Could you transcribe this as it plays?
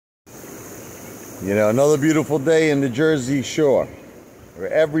You know, another beautiful day in the Jersey Shore,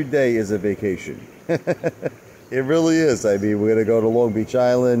 where every day is a vacation. It really is. I mean, we're going to go to Long Beach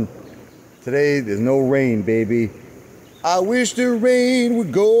Island. Today, there's no rain, baby. I wish the rain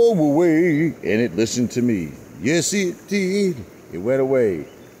would go away. And it listened to me. Yes, it did. It went away.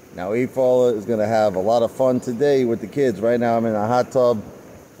 Now, Apefather is going to have a lot of fun today with the kids. Right now, I'm in a hot tub,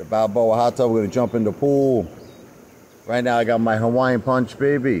 the Balboa Hot Tub. We're going to jump in the pool. Right now, I got my Hawaiian Punch,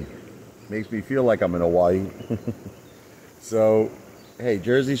 baby. Makes me feel like I'm in Hawaii. So, hey,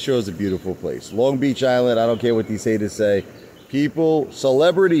 Jersey Shore is a beautiful place. Long Beach Island, I don't care what these haters say. People,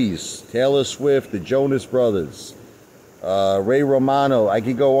 celebrities, Taylor Swift, the Jonas Brothers, Ray Romano, I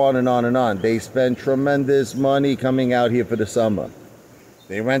could go on and on and on. They spend tremendous money coming out here for the summer.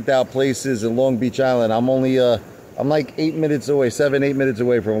 They rent out places in Long Beach Island. I'm like 8 minutes away, 7-8 minutes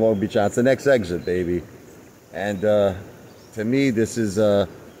away from Long Beach Island. It's the next exit, baby. And to me, this is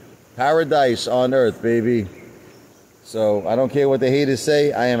paradise on earth, baby. So I don't care what the haters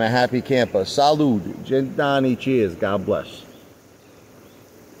say. I am a happy camper. Salud. Gentani. Cheers. God bless.